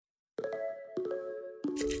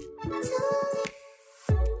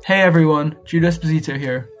Hey everyone, Jude Esposito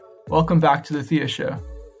here. Welcome back to the Thea Show.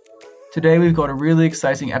 Today we've got a really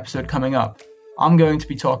exciting episode coming up. I'm going to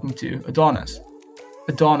be talking to Adonis.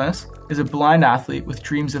 Adonis is a blind athlete with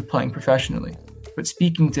dreams of playing professionally, but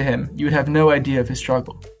speaking to him, you would have no idea of his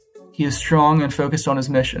struggle. He is strong and focused on his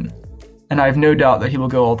mission, and I have no doubt that he will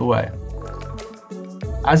go all the way.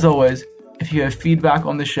 As always, if you have feedback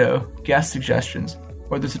on the show, guest suggestions,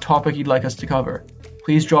 or there's a topic you'd like us to cover,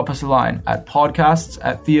 please drop us a line at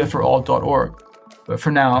podcasts@theaforall.org. But for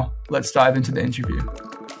now, let's dive into the interview.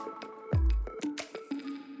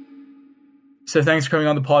 So thanks for coming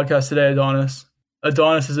on the podcast today, Adonis.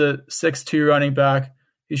 Adonis is a 6'2" running back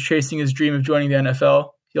who's chasing his dream of joining the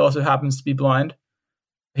NFL. He also happens to be blind.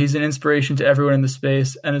 He's an inspiration to everyone in the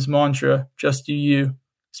space, and his mantra, "Just do you,"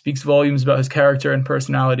 speaks volumes about his character and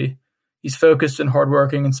personality. He's focused and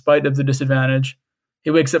hardworking in spite of the disadvantage. He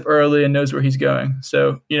wakes up early and knows where he's going.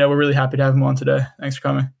 So, we're really happy to have him on today. Thanks for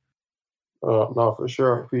coming. No, for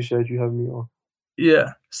sure. I appreciate you having me on.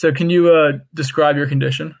 Yeah. So can you describe your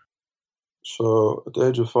condition? So at the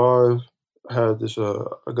age of 5, I had this. I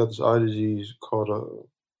got this eye disease called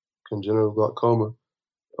congenital glaucoma.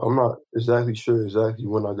 I'm not exactly sure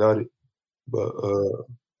when I got it, but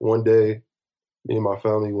one day, me and my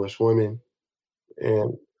family went swimming,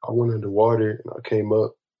 and I went underwater, and I came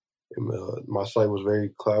up, and my sight was very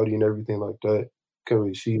cloudy and everything like that. Couldn't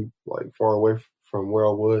really see far away from where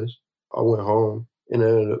I was. I went home and I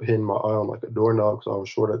ended up hitting my eye on a doorknob because I was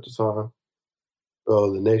short at the time.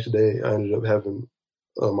 The next day, I ended up having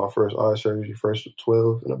my first eye surgery, first of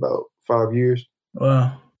 12 in about 5 years.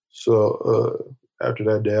 Wow. So after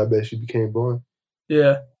that day, I basically became blind.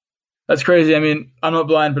 Yeah, that's crazy. I mean, I'm not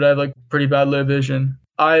blind, but I have pretty bad low vision.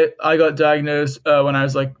 I got diagnosed when I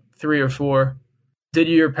was 3 or 4. Did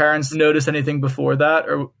your parents notice anything before that,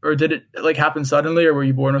 or did it happen suddenly, or were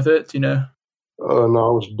you born with it? Do you know?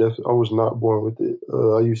 No, I was not born with it.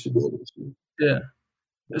 I used to be able to see. Yeah.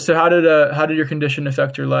 So how did your condition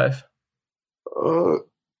affect your life? I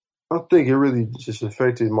think it really just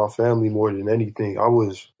affected my family more than anything. I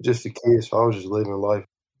was just a kid, so I was just living life.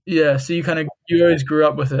 Yeah. So you always grew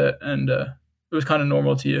up with it, and it was kind of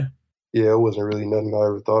normal to you. Yeah, it wasn't really nothing I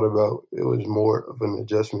ever thought about. It was more of an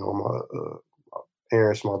adjustment on my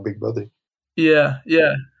parents, my big brother. Yeah.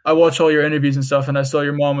 I watched all your interviews and stuff, and I saw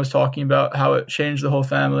your mom was talking about how it changed the whole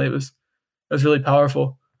family. It was really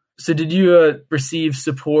powerful. So did you receive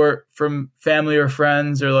support from family or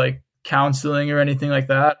friends, or counseling or anything like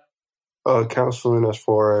that? Counseling as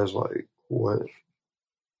far as what?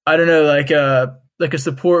 I don't know, a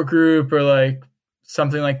support group or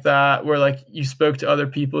something like that, where you spoke to other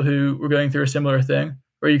people who were going through a similar thing,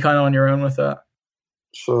 or are you kind of on your own with that?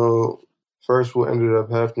 So first, what ended up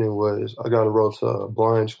happening was I got enrolled to a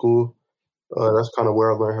blind school. That's kind of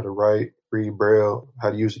where I learned how to write, read Braille, how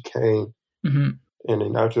to use a cane. Mm-hmm. And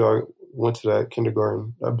then after I went to that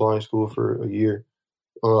kindergarten, that blind school for a year,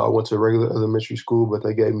 I went to a regular elementary school, but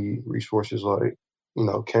they gave me resources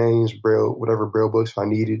canes, Braille, whatever Braille books I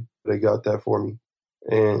needed. They got that for me.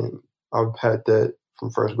 And I've had that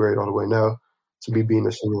from first grade all the way now to me being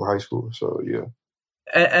a senior in high school. So, yeah.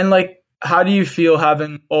 And how do you feel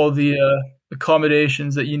having all the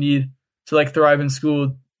accommodations that you need to thrive in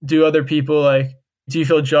school? Do other people do you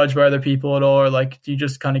feel judged by other people at all, or do you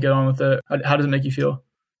just kind of get on with it? How does it make you feel?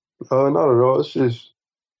 Not at all. It's just,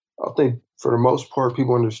 I think for the most part,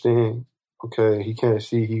 people understand, okay, he can't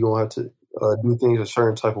see, he gonna have to do things a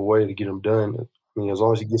certain type of way to get them done. I mean, as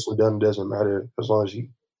long as he gets them done, it doesn't matter. As long as he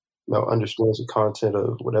understands the content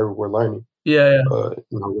of whatever we're learning. Yeah.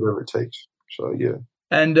 Whatever it takes. So, yeah.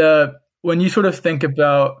 And when you sort of think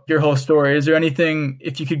about your whole story, is there anything,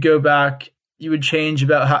 if you could go back, you would change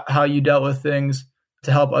about how you dealt with things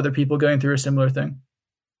to help other people going through a similar thing?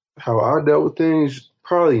 How I dealt with things?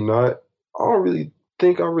 Probably not. I don't really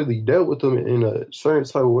think I really dealt with them in a certain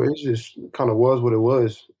type of way. It just kind of was what it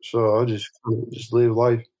was. So I just live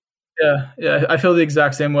life. Yeah. I feel the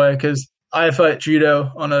exact same way because I fight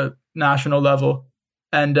judo on a national level.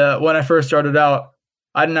 And when I first started out,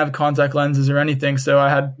 I didn't have contact lenses or anything. So I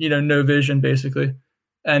had, no vision basically.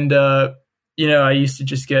 And, I used to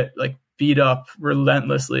just get beat up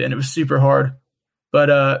relentlessly, and it was super hard. But,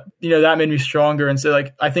 that made me stronger. And so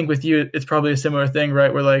I think with you, it's probably a similar thing,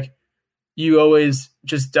 right? Where you always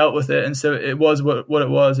just dealt with it. And so it was what it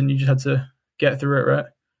was, and you just had to get through it, right?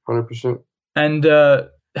 100%. And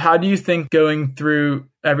how do you think going through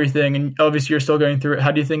everything, and obviously you're still going through it,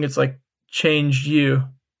 how do you think it's changed you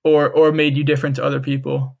or made you different to other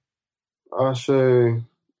people? I say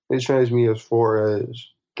it changed me as far as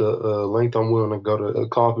the length I'm willing to go to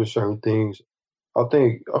accomplish certain things. I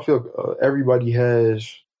feel everybody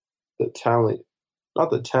has the talent not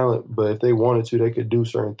the talent, but if they wanted to, they could do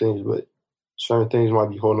certain things, but certain things might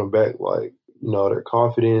be holding them back, like, their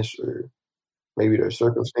confidence or maybe their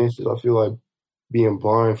circumstances. I feel like being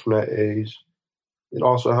blind from that age, and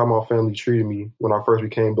also how my family treated me when I first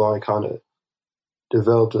became blind kind of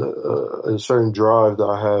developed a certain drive that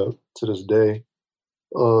I have to this day,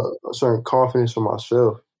 a certain confidence in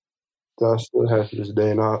myself that I still have to this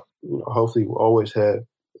day, and I, hopefully will always have,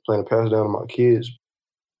 plan to pass down to my kids.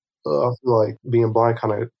 I feel like being blind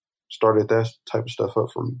kind of started that type of stuff up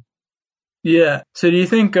for me. Yeah. So do you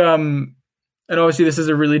think, and obviously this is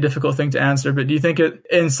a really difficult thing to answer, but do you think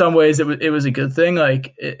in some ways it was a good thing?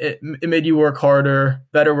 Like it made you work harder,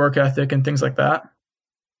 better work ethic and things like that?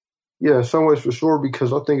 Yeah, in some ways for sure,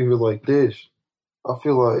 because I think of it like this. I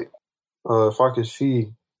feel like if I could see,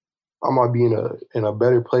 I might be in a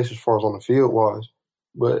better place as far as on the field wise.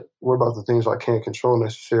 But what about the things I can't control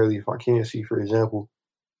necessarily? If I can't see, for example,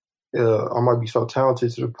 I might be so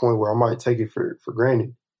talented to the point where I might take it for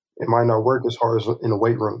granted. It might not work as hard as in the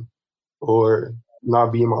weight room, or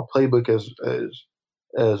not be in my playbook as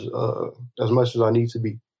as much as I need to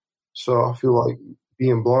be. So I feel like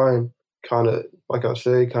being blind kind of, like I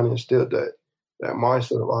said, kind of instilled that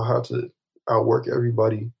mindset of I have to outwork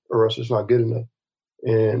everybody or else it's not good enough.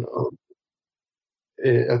 And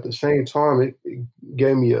at the same time, it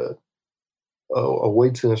gave me a way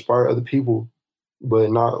to inspire other people,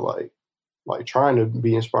 but not like trying to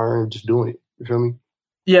be inspiring, just doing it. You feel me?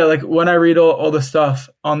 Yeah, like when I read all the stuff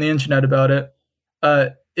on the internet about it,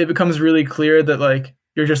 it becomes really clear that like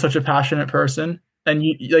you're just such a passionate person, and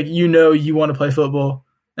you want to play football,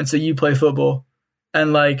 and so you play football.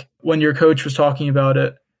 And like when your coach was talking about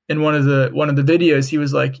it in one of the videos, he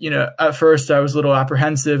was like, at first I was a little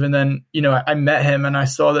apprehensive, and then I met him and I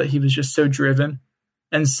saw that he was just so driven,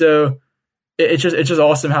 and so it's just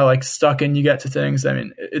awesome how like stuck in you get to things. I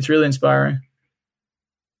mean, it's really inspiring.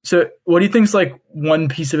 So, what do you think is like one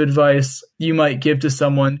piece of advice you might give to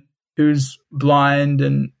someone who's blind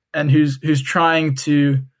and who's trying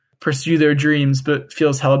to pursue their dreams but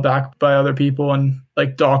feels held back by other people and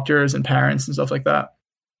like doctors and parents and stuff like that?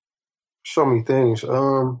 So many things.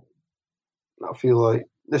 I feel like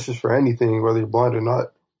this is for anything, whether you're blind or not.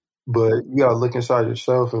 But you gotta look inside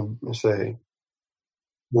yourself and say,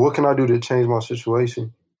 well, what can I do to change my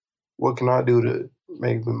situation? What can I do to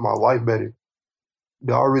make my life better?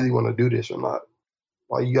 Do I really want to do this or not?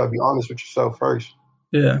 Like, you gotta be honest with yourself first,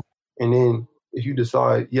 Yeah. and then if you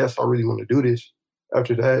decide, yes, I really want to do this,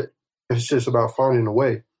 after that, it's just about finding a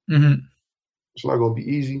way. Hmm. It's not gonna be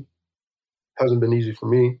easy. Hasn't been easy for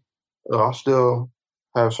me. I still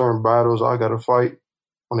have certain battles I gotta fight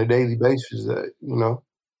on a daily basis that,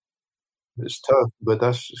 it's tough, but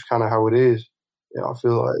that's just kind of how it is. And I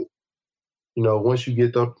feel like, once you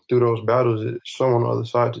get through those battles, it's someone on the other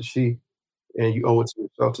side to see, and you owe it to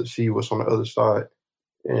yourself to see what's on the other side.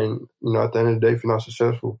 And, at the end of the day, if you're not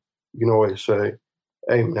successful, you can always say,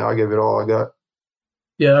 hey, man, I gave it all I got.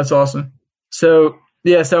 Yeah, that's awesome. So,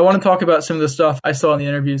 yeah, so I want to talk about some of the stuff I saw in the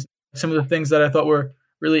interviews, some of the things that I thought were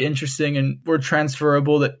really interesting and were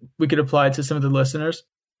transferable that we could apply to some of the listeners.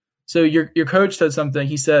 So your coach said something.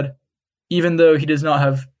 He said, even though he does not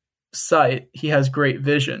have sight, he has great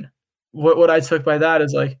vision. What I took by that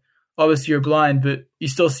is like, obviously you're blind, but you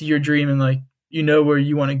still see your dream and like you know where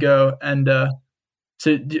you want to go. And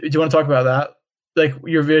so do you want to talk about that, like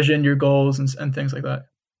your vision, your goals, and things like that?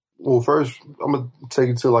 Well, first, I'm going to take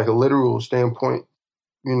it to like a literal standpoint.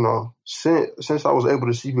 Since I was able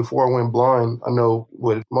to see before I went blind, I know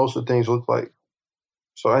what most of the things look like.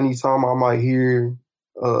 So anytime I might hear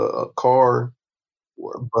a car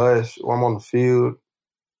or a bus or I'm on the field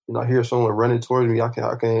and I hear someone running towards me, I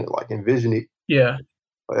can like envision it. Yeah.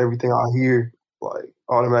 Like, everything I hear like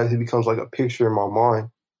automatically becomes like a picture in my mind.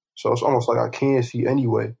 So it's almost like I can see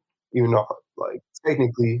anyway, even though like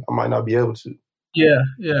technically I might not be able to. Yeah.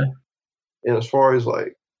 Yeah. And as far as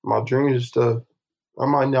like my dreams and stuff, I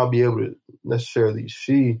might not be able to necessarily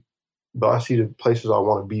see, but I see the places I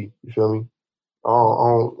want to be. You feel me? I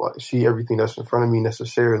don't like see everything that's in front of me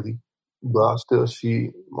necessarily, but I still see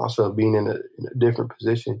myself being in a different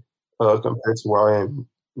position compared to where I am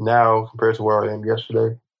now, compared to where I am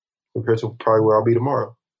yesterday, compared to probably where I'll be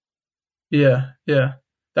tomorrow. Yeah. Yeah.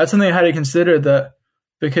 That's something I had to consider, that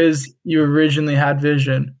because you originally had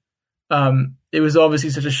vision, it was obviously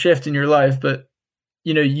such a shift in your life, but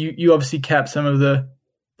you obviously kept some of the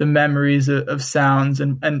memories of sounds,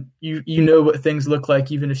 and you know what things look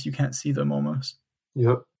like even if you can't see them almost.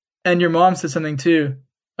 Yep. And your mom said something too.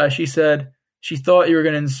 She said she thought you were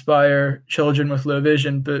going to inspire children with low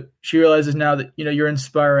vision, but she realizes now that you're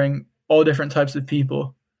inspiring all different types of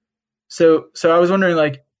people. So I was wondering,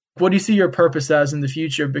 like, What do you see your purpose as in the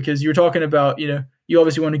future? Because you were talking about, you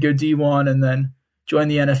obviously want to go D1 and then join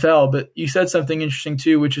the NFL, but you said something interesting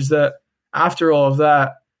too, which is that after all of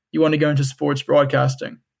that, you want to go into sports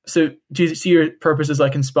broadcasting. So do you see your purpose as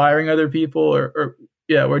like inspiring other people or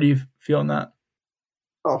yeah, where do you feel in that?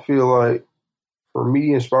 I feel like for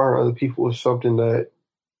me, inspiring other people is something that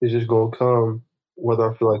is just going to come,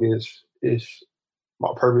 whether I feel like it's my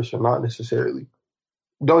purpose or not necessarily.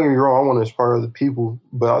 Don't get me wrong, I want to inspire other people,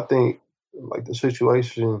 but I think like the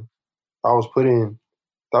situation I was put in,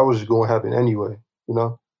 that was just going to happen anyway.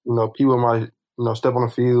 People might step on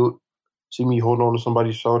the field, see me holding on to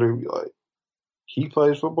somebody's shoulder, be like, he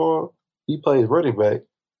plays football, he plays running back.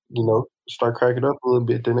 Start cracking up a little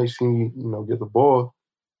bit. Then they see me, get the ball,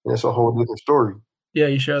 and it's a whole different story. Yeah,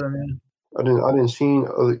 you show them. Yeah. I didn't see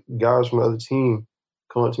other guys from the other team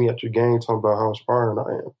come up to me after the game talking about how inspiring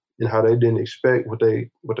I am and how they didn't expect what they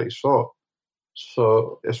saw.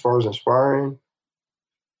 So as far as inspiring,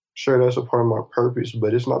 sure, that's a part of my purpose,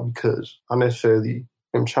 but it's not because I necessarily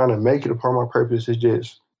am trying to make it a part of my purpose. It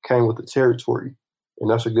just came with the territory, and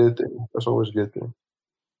that's a good thing. That's always a good thing.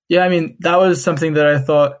 Yeah, I mean, that was something that I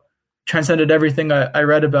thought transcended everything I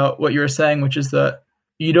read about what you were saying, which is that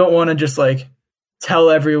you don't want to just like tell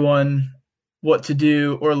everyone what to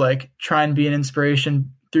do or like try and be an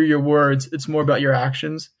inspiration through your words. It's more about your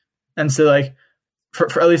actions. And so like,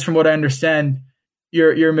 for at least from what I understand,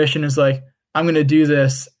 your mission is like, I'm going to do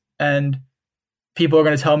this and people are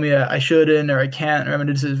going to tell me I shouldn't or I can't or I'm at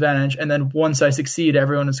a disadvantage. And then once I succeed,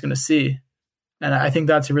 everyone is going to see. And I think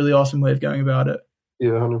that's a really awesome way of going about it. Yeah,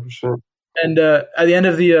 100%. And at the end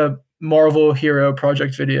of the Marvel Hero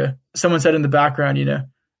Project video, someone said in the background,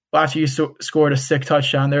 after you scored a sick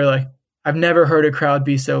touchdown, they're like, I've never heard a crowd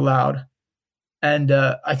be so loud. And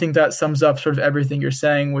I think that sums up sort of everything you're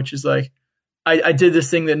saying, which is like, I did this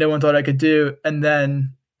thing that no one thought I could do, and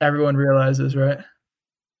then everyone realizes, right?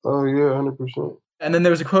 Oh, yeah, 100%. And then there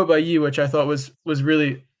was a quote by you, which I thought was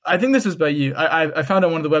really, I think this was by you. I found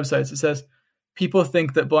on one of the websites. It says, people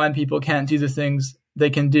think that blind people can't do the things they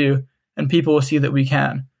can do, and people will see that we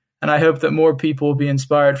can. And I hope that more people will be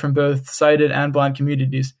inspired from both sighted and blind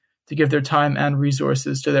communities to give their time and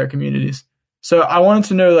resources to their communities. So I wanted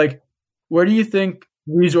to know, like, where do you think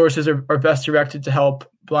resources are best directed to help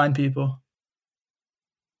blind people?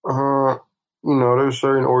 There's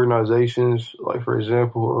certain organizations, like for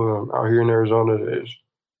example, out here in Arizona, there's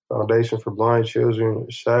Foundation for Blind Children,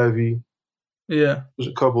 Savvy. Yeah. There's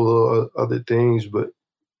a couple of other things, but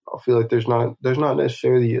I feel like there's not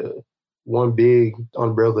necessarily one big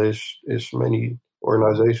umbrella. It's many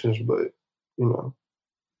organizations, but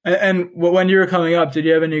And when you were coming up, did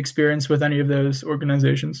you have any experience with any of those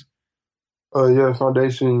organizations? Yeah,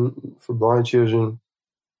 Foundation for Blind Children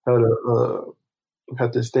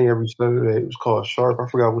had this thing every Saturday. It was called Sharp. I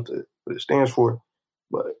forgot what it stands for,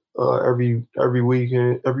 but every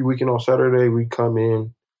weekend on Saturday we come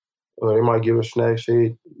in. They might give us snacks.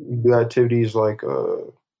 They do activities like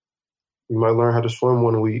we might learn how to swim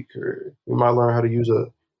one week, or we might learn how to use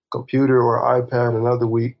a computer or iPad another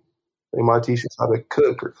week. They might teach us how to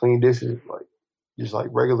cook or clean dishes, just like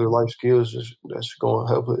regular life skills that's going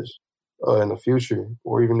to help us in the future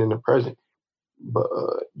or even in the present. But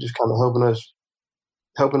just kind of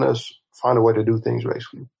helping us find a way to do things,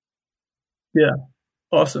 basically. Yeah,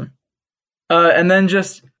 awesome. And then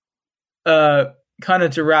just kind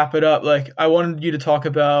of to wrap it up, like I wanted you to talk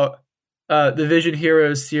about the Vision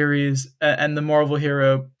Heroes series and the Marvel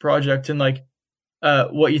Hero Project, and like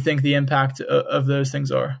what you think the impact of those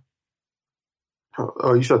things are.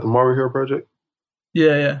 Oh, you said the Marvel Hero Project?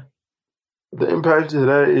 Yeah. The impact of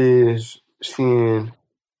that is seeing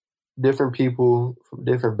different people from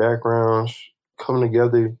different backgrounds coming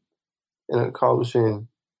together and accomplishing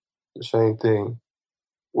the same thing.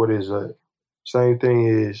 What is that? Same thing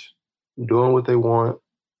is doing what they want,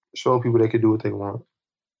 showing people they can do what they want,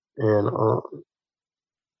 and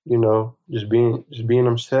just being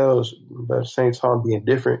themselves, but at the same time being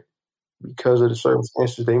different because of the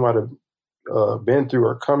circumstances they might have been through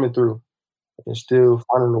or coming through, and still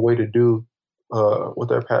finding a way to do what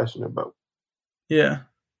they're passionate about. Yeah,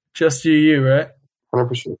 just you, right?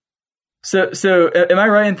 100%. So am I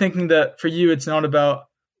right in thinking that for you it's not about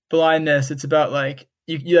blindness, it's about like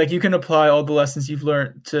you can apply all the lessons you've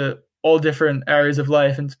learned to all different areas of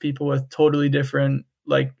life and to people with totally different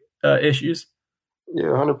issues? Yeah,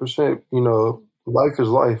 100%. Life is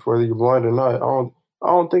life, whether you're blind or not. I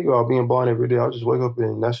don't think about being blind every day. I just wake up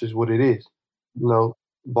and that's just what it is.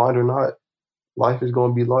 Blind or not, life is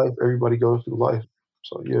going to be life. Everybody goes through life.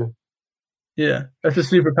 So, yeah. Yeah, that's a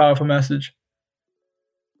super powerful message.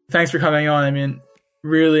 Thanks for coming on. I mean,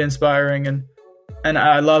 really inspiring. And And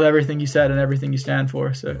I love everything you said and everything you stand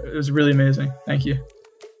for. So it was really amazing. Thank you.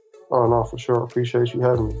 Oh, no, for sure. I appreciate you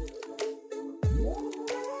having me.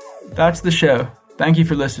 That's the show. Thank you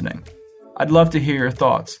for listening. I'd love to hear your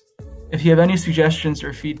thoughts. If you have any suggestions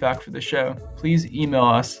or feedback for the show, please email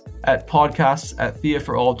us at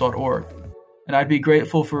podcasts@theaforall.org. And I'd be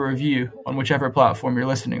grateful for a review on whichever platform you're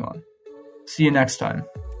listening on. See you next time.